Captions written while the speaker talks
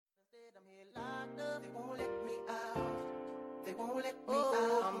locked up. They won't let me out. They won't let me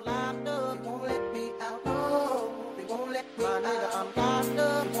out. I'm locked up. They won't let me out. Oh, they won't let me out. I'm locked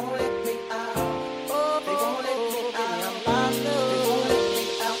up. They won't let me out. Oh, they won't let me out. I'm locked up. They won't let me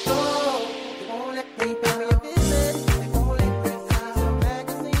out. Oh, they won't let me out. Tell me your business. They won't let me out. Some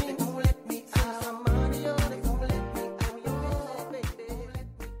magazine. They won't let me out. Some money. Oh, they won't let me out. Your business, baby. They won't let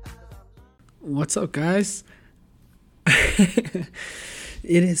me out. What's up, guys?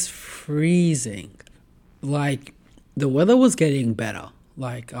 It is freezing. Like, the weather was getting better.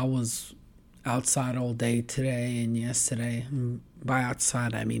 Like, I was outside all day today and yesterday. By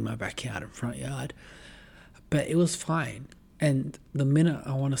outside, I mean my backyard and front yard. But it was fine. And the minute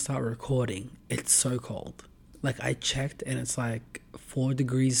I want to start recording, it's so cold. Like, I checked and it's like 4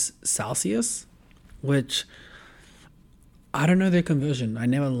 degrees Celsius, which I don't know their conversion. I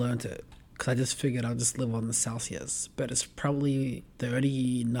never learned it. Because I just figured I'll just live on the Celsius. But it's probably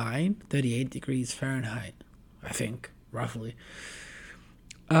 38 degrees Fahrenheit, I think, roughly.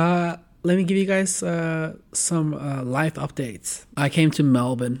 Let me give you guys some life updates. I came to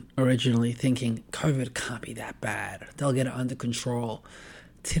Melbourne originally thinking COVID can't be that bad. They'll get it under control.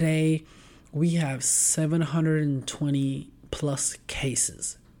 Today, we have 720 plus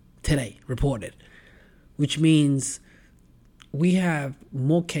cases today reported, which means we have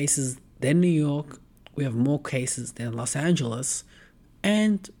more cases than New York, we have more cases than Los Angeles,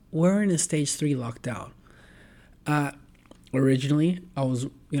 and we're in a stage 3 lockdown. Originally, I was,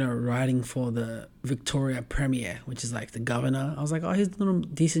 writing for the Victoria Premier, which is like the governor. I was like, oh, he's doing a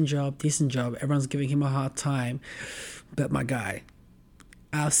decent job. Everyone's giving him a hard time. But my guy,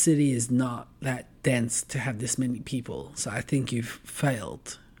 our city is not that dense to have this many people. So I think you've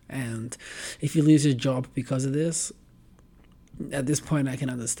failed. And if you lose your job because of this, at this point, I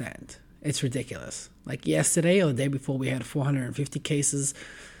can understand. It's ridiculous. Like yesterday or the day before, we had 450 cases.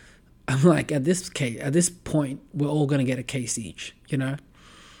 I'm like, at this point, we're all gonna get a case each,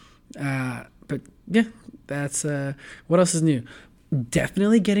 But yeah, that's what else is new?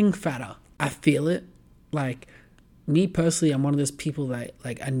 Definitely getting fatter. I feel it. Like me personally, I'm one of those people that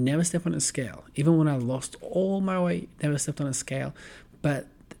I never step on a scale. Even when I lost all my weight, never stepped on a scale. But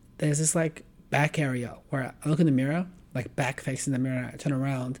there's this back area where I look in the mirror, back facing the mirror, I turn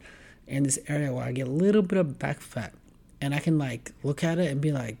around. In this area where I get a little bit of back fat, and I can look at it and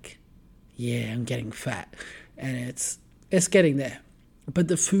be like, yeah, I'm getting fat, and it's getting there. But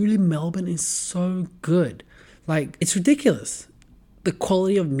the food in Melbourne is so good. It's ridiculous. The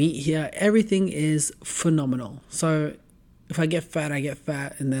quality of meat here, everything is phenomenal. So if I get fat, I get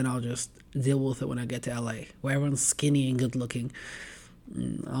fat, and then I'll just deal with it when I get to LA, where everyone's skinny and good looking.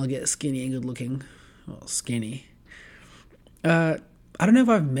 I'll get skinny and good looking. Well, skinny. I don't know if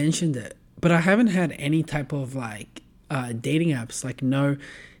I've mentioned it, but I haven't had any type of dating apps, no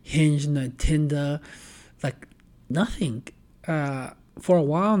Hinge, no Tinder, nothing for a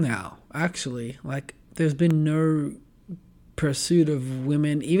while now, actually. There's been no pursuit of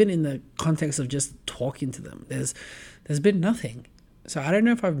women, even in the context of just talking to them. There's been nothing. So I don't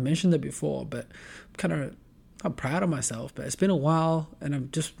know if I've mentioned it before, but I'm kind of not proud of myself, but it's been a while and I've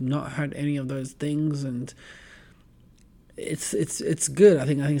just not had any of those things, and it's good. I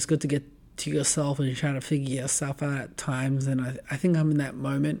think it's good to get to yourself and try to figure yourself out at times. And I think I'm in that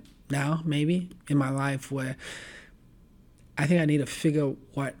moment now, maybe in my life, where I think I need to figure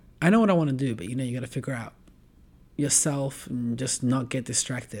I know what I want to do, but you got to figure out yourself and just not get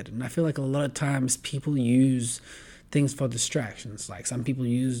distracted. And I feel like a lot of times people use things for distractions. Some people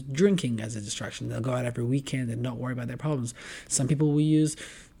use drinking as a distraction. They'll go out every weekend and not worry about their problems. Some people will use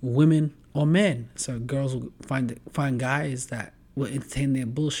women or men. So girls will find guys that will entertain their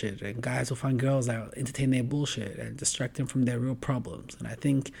bullshit, and guys will find girls that will entertain their bullshit and distract them from their real problems. And I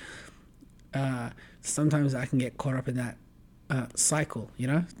think sometimes I can get caught up in that cycle, I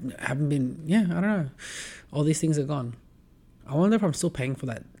don't know. All these things are gone. I wonder if I'm still paying for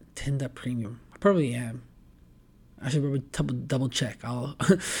that Tinder Premium. I probably am. I should probably double check.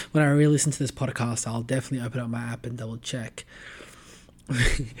 When I re-listen to this podcast, I'll definitely open up my app and double check.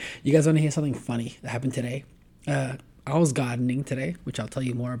 You guys want to hear something funny that happened today? I was gardening today, which I'll tell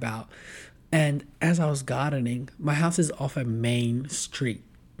you more about. And as I was gardening, my house is off a main street,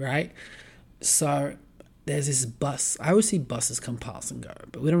 right? So there's this bus. I always see buses come past and go,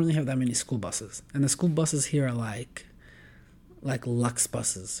 but we don't really have that many school buses. And the school buses here are like Lux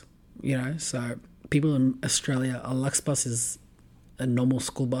buses, So people in Australia, a Lux bus is a normal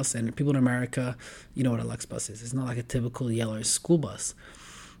school bus, and people in America, you know what a Lux bus is. It's not like a typical yellow school bus.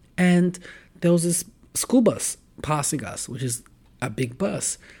 And there was this school bus passing us, which is a big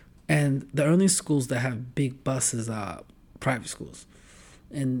bus. And the only schools that have big buses are private schools.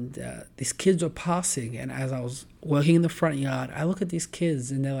 and these kids were passing. And as I was working in the front yard, I look at these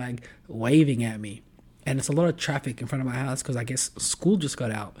kids and they're like waving at me. And it's a lot of traffic in front of my house because I guess school just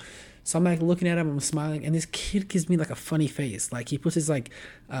got out. So I'm like looking at him, I'm smiling, and this kid gives me like a funny face. Like he puts his like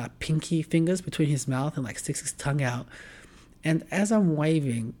pinky fingers between his mouth and like sticks his tongue out. And as I'm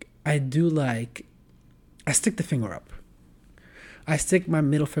waving, I stick the finger up. I stick my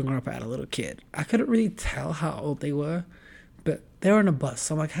middle finger up at a little kid. I couldn't really tell how old they were, but they were on a bus.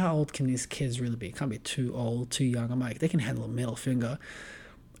 So I'm like, how old can these kids really be? It can't be too old, too young. I'm like, they can handle a middle finger.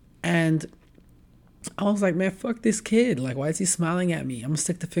 And I was like, man, fuck this kid. Like, why is he smiling at me? I'm going to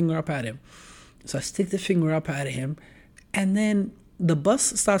stick the finger up at him. So I stick the finger up at him. And then the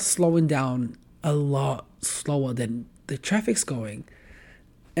bus starts slowing down a lot slower than the traffic's going.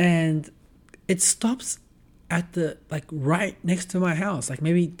 And it stops at the, like, right next to my house. Like,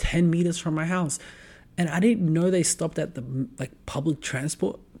 maybe 10 meters from my house. And I didn't know they stopped at the, like, public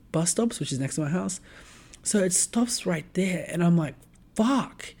transport bus stops, which is next to my house. So it stops right there. And I'm like,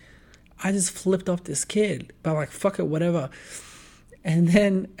 fuck. I just flipped off this kid. But I'm like, fuck it, whatever. And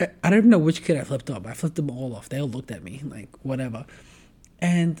then, I don't even know which kid I flipped off. I flipped them all off. They all looked at me, like, whatever.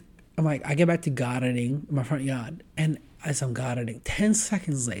 And I'm like, I get back to gardening in my front yard. And as I'm gardening, 10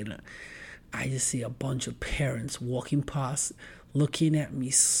 seconds later, I just see a bunch of parents walking past, looking at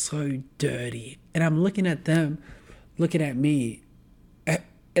me so dirty. And I'm looking at them, looking at me.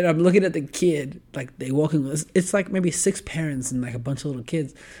 And I'm looking at the kid, like they walking. It's like maybe 6 parents and like a bunch of little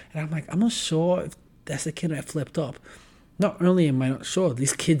kids. And I'm like, I'm not sure if that's the kid I flipped off. Not only am I not sure,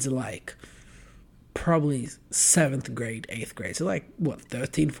 these kids are like probably 7th grade, 8th grade. So like, what,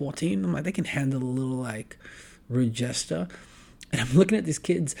 13, 14? I'm like, they can handle a little like rude gesture. And I'm looking at these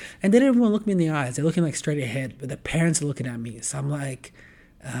kids and they don't even want to look me in the eyes. They're looking like straight ahead, but the parents are looking at me. So I'm like,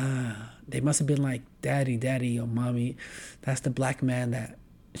 they must have been like, daddy or mommy. That's the black man that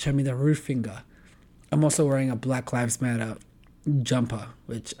showed me the rude finger. I'm also wearing a Black Lives Matter jumper,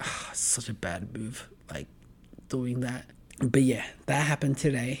 which is such a bad move, like doing that. But yeah, that happened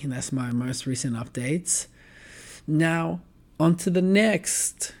today, and that's my most recent updates. Now, on to the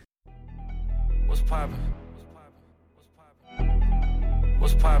next. What's poppin'?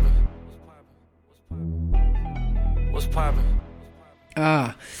 What's poppin'? What's poppin'?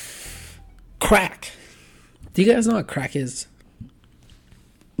 Crack. Do you guys know what crack is?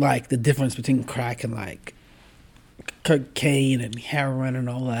 Like the difference between crack and like cocaine and heroin and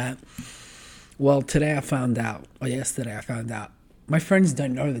all that. Well, yesterday I found out. My friends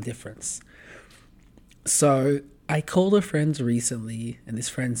don't know the difference. So I called a friend recently, and these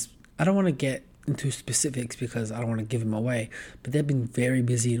friends, I don't want to get into specifics because I don't want to give them away, but they've been very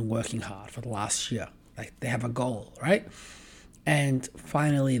busy and working hard for the last year. Like they have a goal, right? And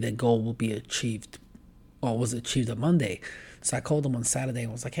finally their goal will be achieved, or was achieved on Monday. So I called them on Saturday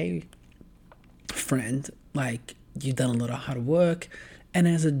and was like, hey, friend, like, you've done a lot of hard work. And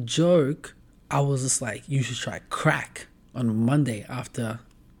as a joke, I was just like, you should try crack on Monday after,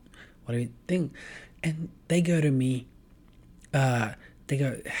 what do you think? And they go to me, they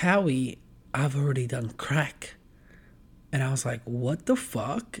go, Howie, I've already done crack. And I was like, what the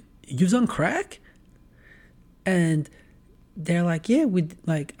fuck? You've done crack? And they're like, yeah,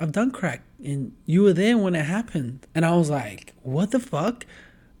 I've done crack. And you were there when it happened. And I was like, what the fuck?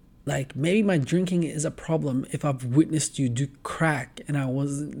 Like, maybe my drinking is a problem if I've witnessed you do crack and I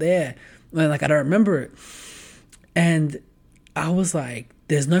wasn't there. Like, I don't remember it. And I was like,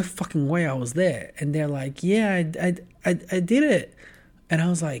 there's no fucking way I was there. And they're like, yeah, I did it. And I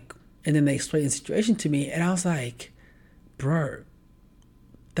was like, and then they explained the situation to me. And I was like, bro,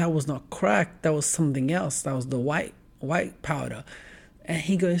 that was not crack. That was something else. That was the white powder. And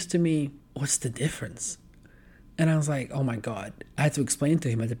he goes to me, what's the difference? And I was like, oh my God. I had to explain to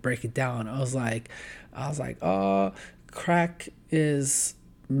him, I had to break it down. I was like, oh, crack is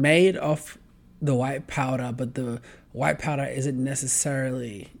made of the white powder, but the white powder isn't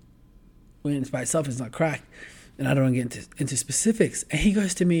necessarily, when it's by itself, it's not crack. And I don't want to get into specifics. And he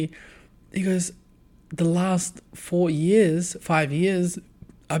goes to me, the last 5 years,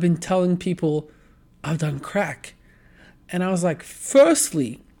 I've been telling people I've done crack. And I was like,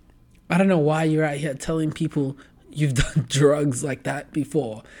 firstly, I don't know why you're out here telling people you've done drugs like that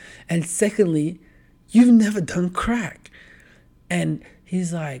before. And secondly, you've never done crack. And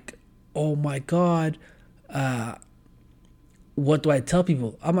he's like, oh my God, what do I tell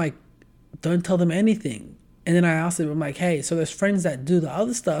people? I'm like, don't tell them anything. And then I asked him, I'm like, hey, so there's friends that do the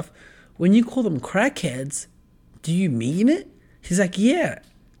other stuff. When you call them crackheads, do you mean it? He's like, yeah,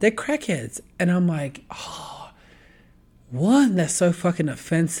 they're crackheads. And I'm like, oh. One, that's so fucking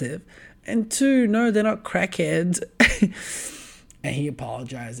offensive. And two, no, they're not crackheads. And he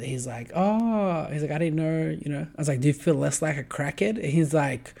apologized. He's like, oh, he's like, I didn't know, you know. I was like, do you feel less like a crackhead? And he's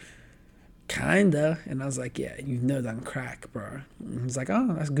like, kinda. And I was like, yeah, you've never done crack, bro. And he's like,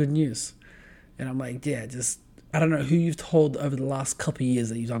 oh, that's good news. And I'm like, yeah, just, I don't know who you've told over the last couple of years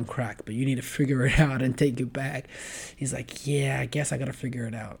that you've done crack, but you need to figure it out and take it back. He's like, yeah, I guess I gotta figure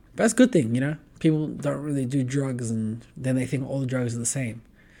it out. But that's a good thing, you know. People don't really do drugs and then they think all the drugs are the same.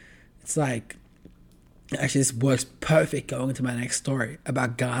 It's like, actually, this works perfect going into my next story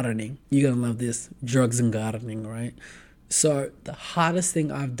about gardening. You're going to love this. Drugs and gardening, right? So the hardest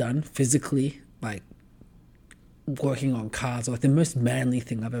thing I've done physically, like working on cars, or like the most manly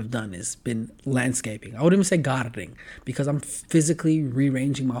thing I've ever done has been landscaping. I wouldn't even say gardening because I'm physically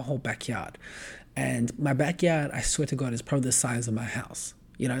rearranging my whole backyard. And my backyard, I swear to God, is probably the size of my house.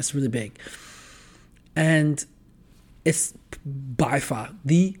 You know, it's really big. And it's by far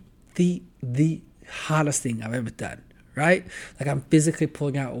the hardest thing I've ever done, right? Like I'm physically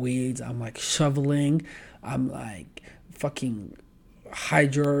pulling out weeds, I'm like shoveling, I'm like fucking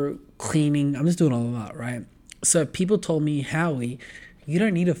hydro cleaning, I'm just doing a lot, right? So people told me, Howie, you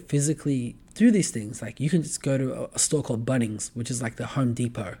don't need to physically do these things. Like you can just go to a store called Bunnings, which is like the Home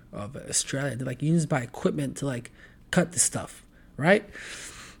Depot of Australia. They're like, you can just buy equipment to like cut this stuff, right?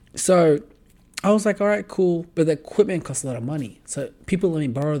 So I was like, all right, cool. But the equipment costs a lot of money. So people let me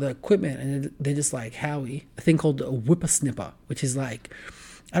borrow the equipment and they're just like, Howie, a thing called a whippersnipper, which is like,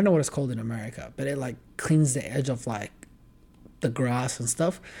 I don't know what it's called in America, but it like cleans the edge of like the grass and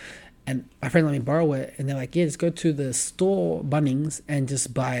stuff. And my friend let me borrow it. And they're like, yeah, just go to the store, Bunnings, and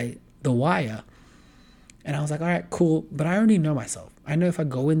just buy the wire. And I was like, all right, cool. But I already know myself. I know if I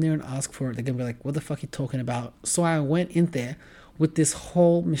go in there and ask for it, they're going to be like, what the fuck are you talking about? So I went in there with this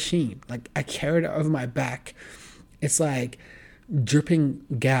whole machine. Like I carried it over my back. It's like dripping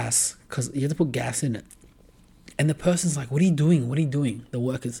gas because you have to put gas in it. And the person's like, what are you doing? What are you doing? The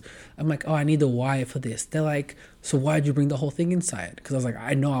workers. I'm like, oh, I need the wire for this. They're like, so why'd you bring the whole thing inside? Because I was like,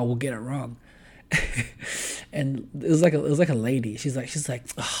 I know I will get it wrong. And it was like a lady. She's like,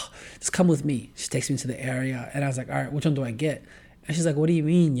 oh, just come with me. She takes me to the area. And I was like, all right, which one do I get? And she's like, what do you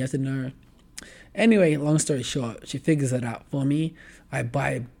mean? You have to know. Anyway, long story short, she figures it out for me. I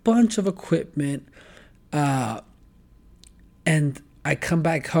buy a bunch of equipment, and I come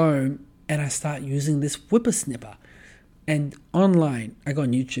back home and I start using this whippersnipper. And online, I go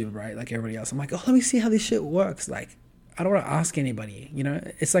on YouTube, right, like everybody else. I'm like, oh, let me see how this shit works. Like, I don't want to ask anybody, you know?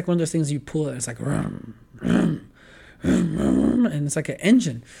 It's like one of those things you pull and it's like, rum, rum, rum, rum, and it's like an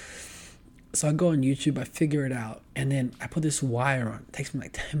engine. So I go on YouTube, I figure it out, and then I put this wire on. It takes me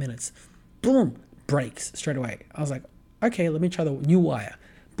like 10 minutes. Boom, breaks straight away. I was like, okay, let me try the new wire.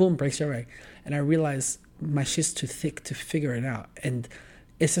 Boom, breaks straight away. And I realized my shit's too thick to figure it out. And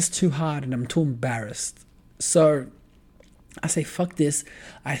it's just too hard and I'm too embarrassed. So I say, fuck this.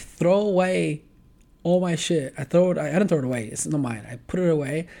 I throw away all my shit. I don't throw it away. It's not mine. I put it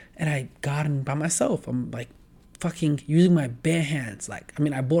away and I garden by myself. I'm like fucking using my bare hands. Like, I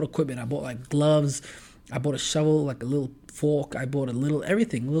mean, I bought equipment. I bought like gloves. I bought a shovel, like a little fork. I bought a little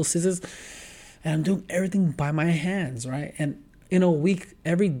everything, little scissors. And I'm doing everything by my hands, right? And in a week,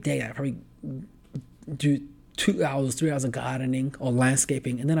 every day, I probably do 2 hours, 3 hours of gardening or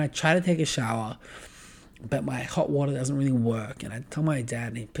landscaping. And then I try to take a shower, but my hot water doesn't really work. And I tell my dad,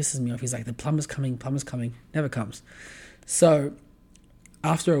 and he pisses me off. He's like, the plumber's coming, never comes. So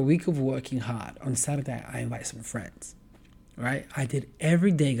after a week of working hard, on Saturday, I invite some friends, right? I did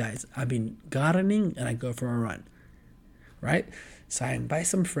every day, guys. I've been gardening and I go for a run, right? So I invite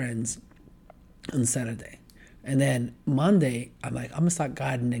some friends on Saturday. And then Monday, I'm like, I'm going to start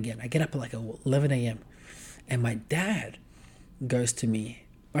gardening again. I get up at like 11 a.m. And my dad goes to me.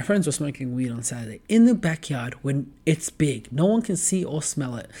 My friends were smoking weed on Saturday in the backyard when it's big. No one can see or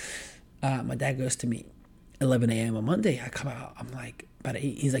smell it. My dad goes to me 11 a.m. on Monday. I come out. I'm like, about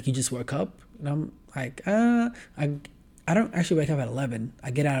 8. He's like, you just woke up? And I'm like, I don't actually wake up at 11.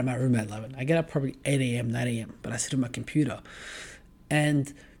 I get out of my room at 11. I get up probably 8 a.m., 9 a.m. But I sit on my computer.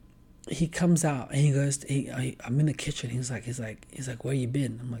 And he comes out and he goes, I'm in the kitchen. He's like, where you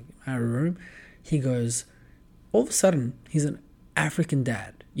been? I'm like, my room. He goes, all of a sudden, he's an African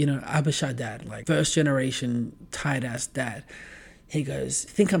dad, you know, Abisha dad, like first generation tight ass dad. He goes,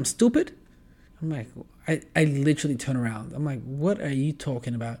 think I'm stupid? I'm like, I literally turn around. I'm like, what are you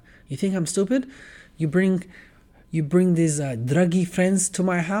talking about? You think I'm stupid? You bring these druggy friends to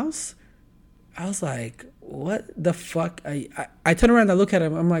my house? I was like, what the fuck? I turn around, I look at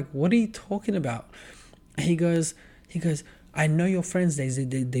him, I'm like, what are you talking about? And he goes, I know your friends, they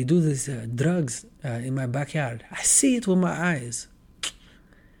do this drugs in my backyard. I see it with my eyes.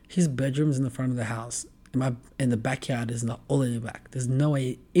 His bedroom's in the front of the house. in the backyard is not all in the back. There's no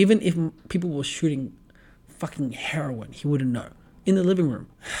way. Even if people were shooting fucking heroin, he wouldn't know. In the living room.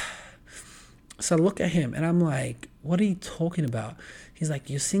 So I look at him and I'm like, what are you talking about? He's like,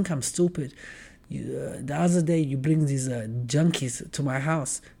 you think I'm stupid? The other day you bring these junkies to my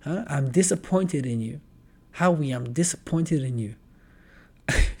house. Huh? I'm disappointed in you. Howie, I'm disappointed in you.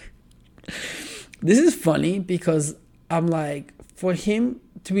 This is funny because I'm like, for him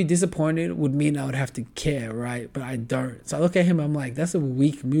to be disappointed would mean I would have to care, right? But I don't. So I look at him, I'm like, that's a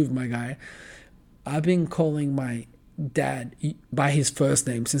weak move, my guy. I've been calling my dad by his first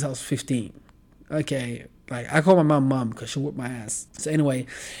name since I was 15. Okay, like I call my mom because she whooped my ass. So anyway,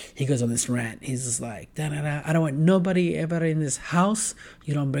 he goes on this rant. He's just like, da-da-da, I don't want nobody ever in this house.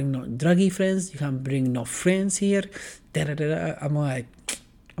 You don't bring no druggy friends. You can't bring no friends here. Da-da-da-da. I'm like,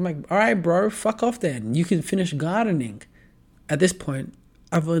 all right, bro, fuck off then. You can finish gardening. At this point,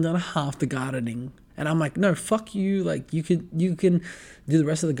 I've only done half the gardening. And I'm like, no, fuck you. Like, you can do the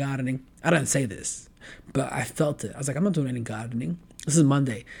rest of the gardening. I don't say this, but I felt it. I was like, I'm not doing any gardening. This is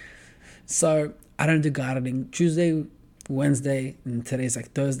Monday. So I don't do gardening. Tuesday, Wednesday, and today's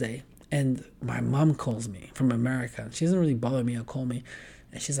like Thursday. And my mom calls me from America. She doesn't really bother me or call me.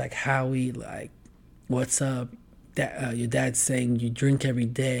 And she's like, Howie, like, what's up? Your dad's saying you drink every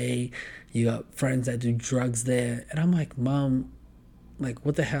day. You got friends that do drugs there. And I'm like, Mom, like,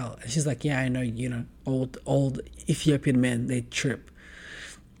 what the hell? And she's like, yeah, I know, old Ethiopian men, they trip.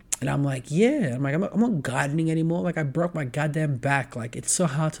 And I'm like, yeah. I'm like, I'm not gardening anymore. Like, I broke my goddamn back. Like, it's so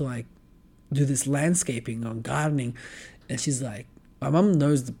hard to, like, do this landscaping or gardening. And she's like, my mom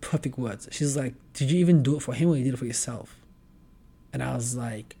knows the perfect words. She's like, did you even do it for him or you did it for yourself? And I was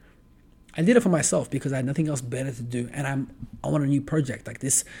like, I did it for myself because I had nothing else better to do. And I want a new project. Like,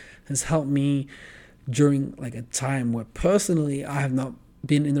 this has helped me during, like, a time where personally I have not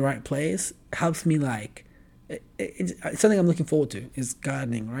been in the right place. It helps me, like, it's something I'm looking forward to is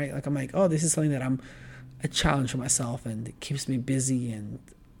gardening, right? Like, I'm like, oh, this is something that I'm a challenge for myself and it keeps me busy and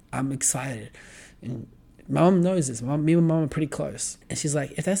I'm excited. And my mom knows this. Me and my mom are pretty close. And she's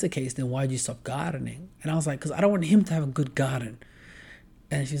like, if that's the case, then why did you stop gardening? And I was like, because I don't want him to have a good garden.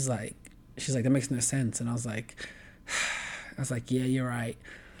 And she's like, that makes no sense. And I was like, yeah, you're right.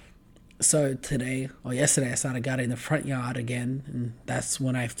 So yesterday, I started gardening in the front yard again. And that's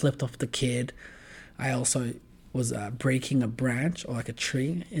when I flipped off the kid. I also was breaking a branch or like a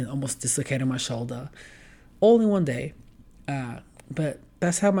tree and almost dislocated my shoulder. All in one day. But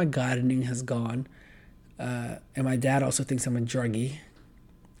that's how my gardening has gone. And my dad also thinks I'm a druggie.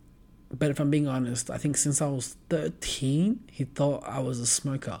 But if I'm being honest, I think since I was 13, he thought I was a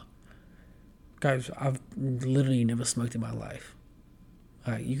smoker. Guys, I've literally never smoked in my life.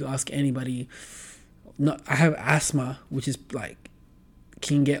 You can ask anybody. No, I have asthma, which is like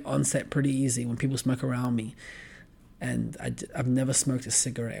can get onset pretty easy when people smoke around me. And I've never smoked a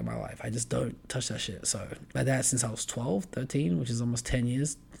cigarette in my life. I just don't touch that shit. So my dad, since I was 12, 13, which is almost 10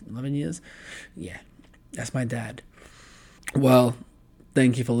 years, 11 years. Yeah, that's my dad. Well,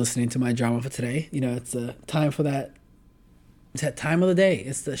 thank you for listening to my drama for today. It's time for that. It's that time of the day.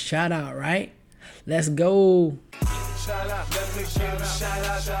 It's the shout out, right? Let's go. Shout out, let me give a shout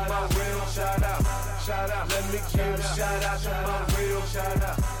out to my real shout out. Shout out, let me give a shout out to my real shout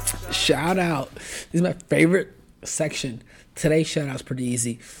out. Shout out. This is my favorite section. Today's shout out's pretty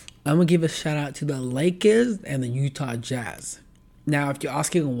easy. I'm gonna give a shout out to the Lakers and the Utah Jazz. Now, if you're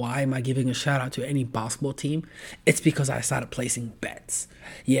asking why am I giving a shout out to any basketball team, it's because I started placing bets.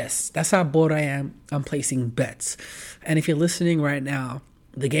 Yes, that's how bored I am. I'm placing bets. And if you're listening right now,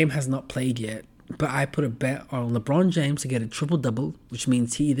 the game has not played yet, but I put a bet on LeBron James to get a triple-double, which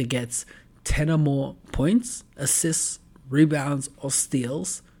means he either gets 10 or more points, assists, rebounds, or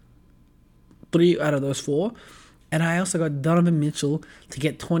steals. 3 out of those 4. And I also got Donovan Mitchell to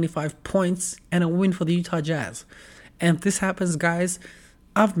get 25 points and a win for the Utah Jazz. And if this happens, guys,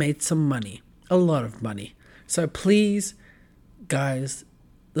 I've made some money. A lot of money. So please, guys,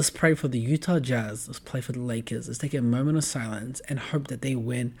 let's pray for the Utah Jazz. Let's pray for the Lakers. Let's take a moment of silence and hope that they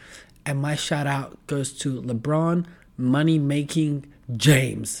win. And my shout out goes to LeBron Money Making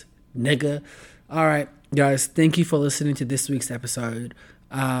James. Nigga. All right, guys, thank you for listening to this week's episode.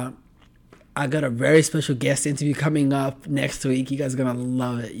 I got a very special guest interview coming up next week. You guys are going to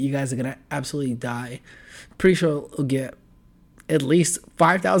love it. You guys are going to absolutely die. Pretty sure it'll get at least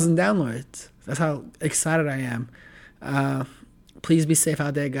 5,000 downloads. That's how excited I am. Please be safe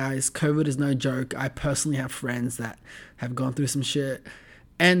out there, guys. COVID is no joke. I personally have friends that have gone through some shit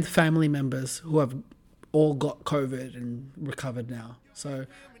and family members who have all got COVID and recovered now. So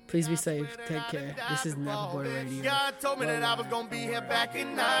Please be safe. Take care. This is Never Boy Radio. God told me that I was gonna be here back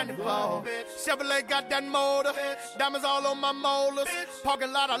in 94. Chevrolet got that motor, diamonds all on my molars.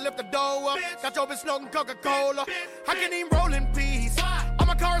 Parking lot, I lift the door up. Got your bitch smoking Coca-Cola. I can't even roll in peace. All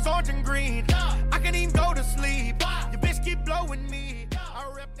my cars orange and green. I can't even go to sleep.